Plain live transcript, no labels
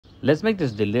Let's make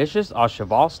this delicious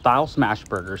Cheval style smash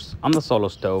burgers on the solo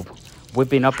stove.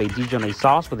 Whipping up a dijonnaise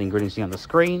sauce with the ingredients you see on the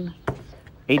screen.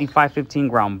 85-15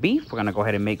 ground beef. We're gonna go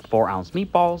ahead and make 4-ounce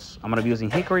meatballs. I'm gonna be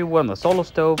using hickory wood on the solo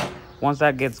stove. Once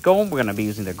that gets going, we're gonna be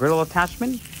using the griddle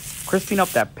attachment. Crisping up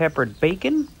that peppered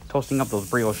bacon, toasting up those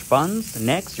brioche buns.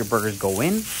 Next, your burgers go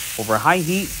in over high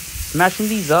heat, smashing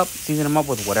these up, season them up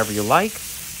with whatever you like.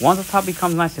 Once the top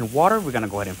becomes nice and watered, we're gonna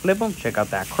go ahead and flip them. Check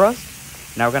out that crust.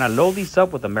 Now we're gonna load these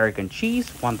up with American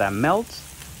cheese. Once that melts,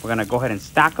 we're gonna go ahead and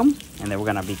stack them, and then we're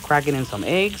gonna be cracking in some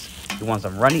eggs. You want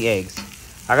some runny eggs.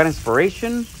 I got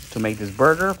inspiration to make this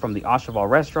burger from the Cheval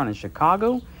restaurant in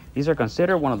Chicago. These are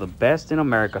considered one of the best in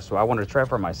America, so I wanted to try it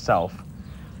for myself.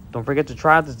 Don't forget to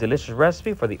try out this delicious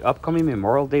recipe for the upcoming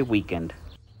Memorial Day weekend.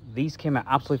 These came out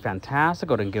absolutely fantastic.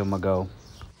 Go ahead and give them a go.